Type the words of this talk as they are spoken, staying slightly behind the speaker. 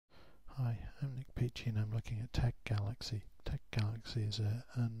Hi, I'm Nick Peachy and I'm looking at Tag Galaxy. Tag Galaxy is a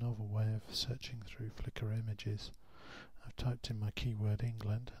novel way of searching through Flickr images. I've typed in my keyword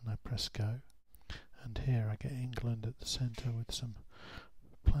England and I press go, and here I get England at the centre with some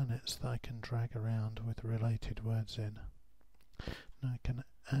planets that I can drag around with related words in. Now I can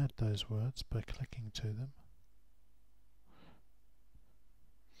add those words by clicking to them.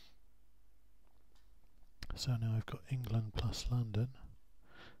 So now I've got England plus London,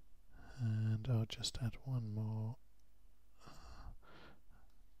 and I'll just add one more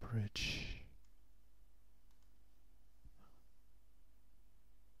bridge.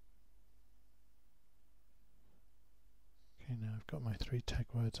 Okay, now I've got my 3 tag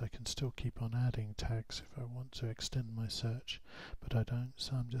words. I can still keep on adding tags if I want to extend my search, but I don't,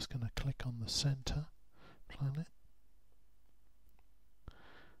 so I'm just going to click on the center planet,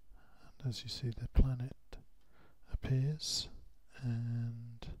 and as you see the planet appears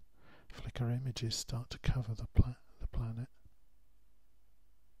and Flickr images start to cover the planet.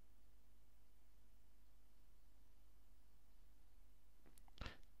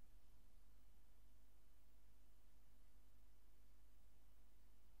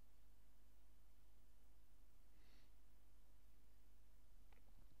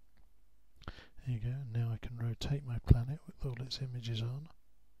 There you go. Now I can rotate my planet with all its images on.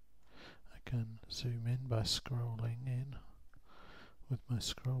 I can zoom in by scrolling in with my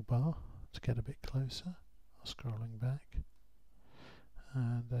scroll bar to get a bit closer, or scrolling back.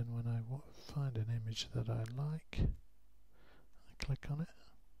 And then when I find an image that I like, I click on it.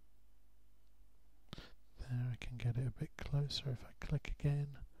 There, I can get it a bit closer. If I click again,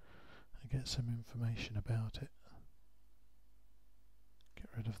 I get some information about it. Get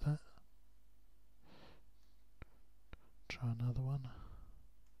rid of that. Try another one.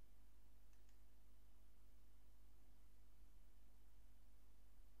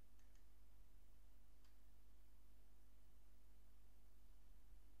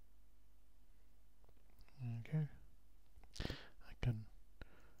 There you go. I can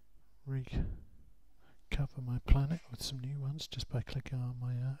recover my planet with some new ones just by clicking on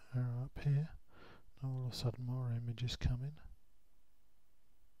my arrow up here. And all of a sudden more images come in.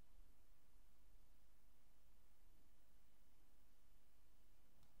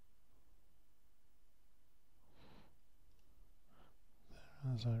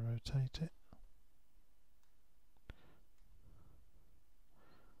 There, as I rotate it.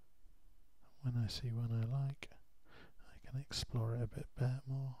 When I see one I like, I can explore it a bit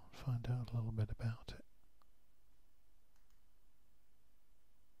more, find out a little bit about it.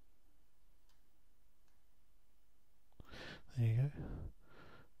 There you go.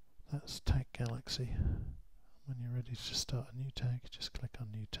 That's Tag Galaxy. When you're ready to start a new tag, just click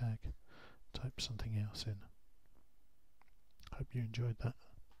on New Tag, type something else in. Hope you enjoyed that.